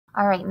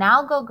All right,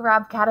 now go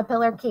grab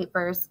caterpillar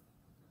capers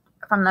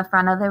from the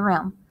front of the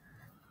room.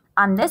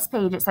 On this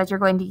page, it says you're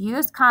going to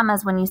use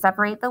commas when you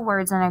separate the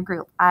words in a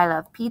group. I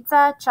love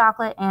pizza,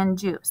 chocolate, and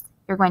juice.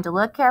 You're going to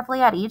look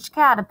carefully at each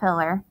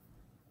caterpillar.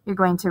 You're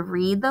going to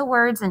read the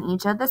words in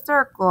each of the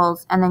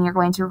circles, and then you're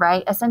going to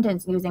write a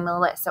sentence using the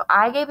list. So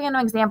I gave you an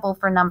example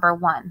for number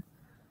 1.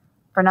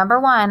 For number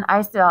 1,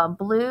 I saw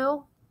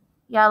blue,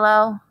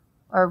 yellow,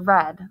 or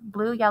red.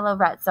 Blue, yellow,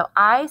 red. So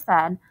I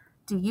said,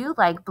 do you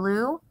like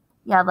blue,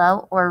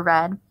 yellow, or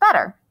red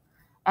better?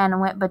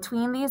 And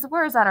between these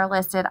words that are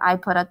listed, I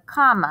put a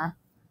comma,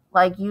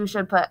 like you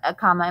should put a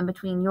comma in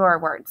between your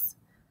words.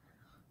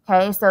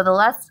 Okay, so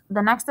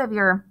the next of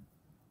your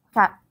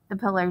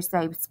caterpillars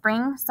say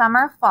spring,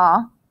 summer,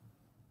 fall,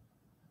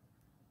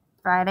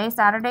 Friday,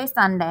 Saturday,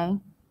 Sunday,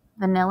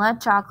 vanilla,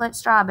 chocolate,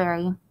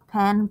 strawberry,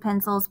 pen,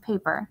 pencils,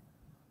 paper.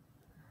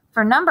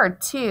 For number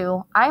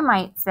 2, I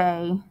might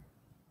say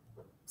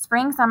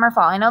spring, summer,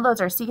 fall. I know those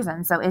are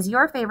seasons, so is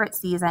your favorite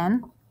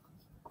season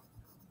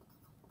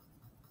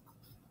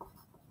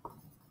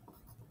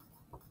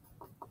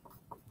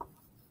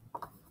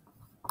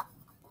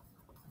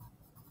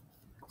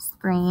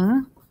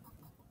spring,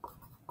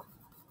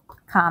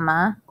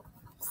 comma,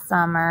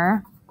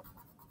 summer,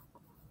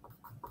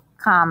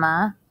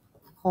 comma,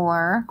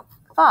 or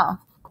fall?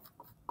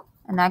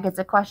 And that gets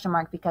a question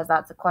mark because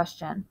that's a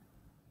question.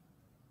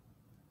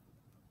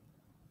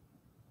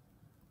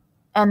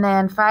 And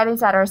then Friday,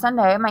 Saturday,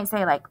 Sunday, I might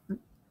say like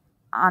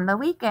on the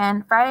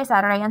weekend, Friday,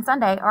 Saturday, and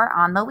Sunday, or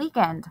on the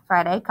weekend,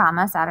 Friday,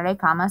 comma, Saturday,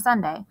 comma,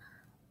 Sunday.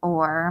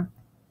 Or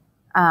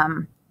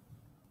I'm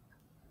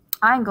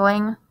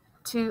going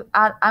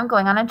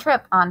on a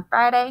trip on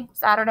Friday,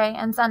 Saturday,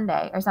 and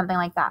Sunday, or something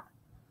like that.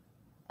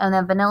 And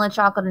then vanilla,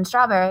 chocolate, and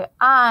strawberry.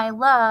 I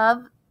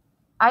love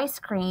ice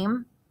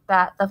cream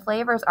that the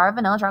flavors are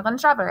vanilla, chocolate, and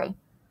strawberry,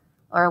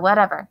 or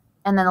whatever.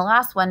 And then the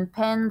last one,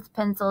 pens,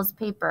 pencils,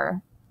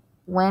 paper.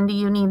 When do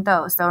you need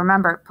those? So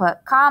remember,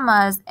 put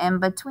commas in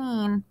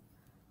between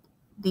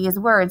these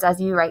words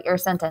as you write your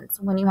sentence.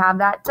 When you have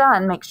that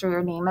done, make sure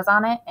your name is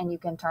on it and you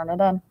can turn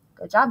it in.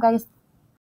 Good job, guys.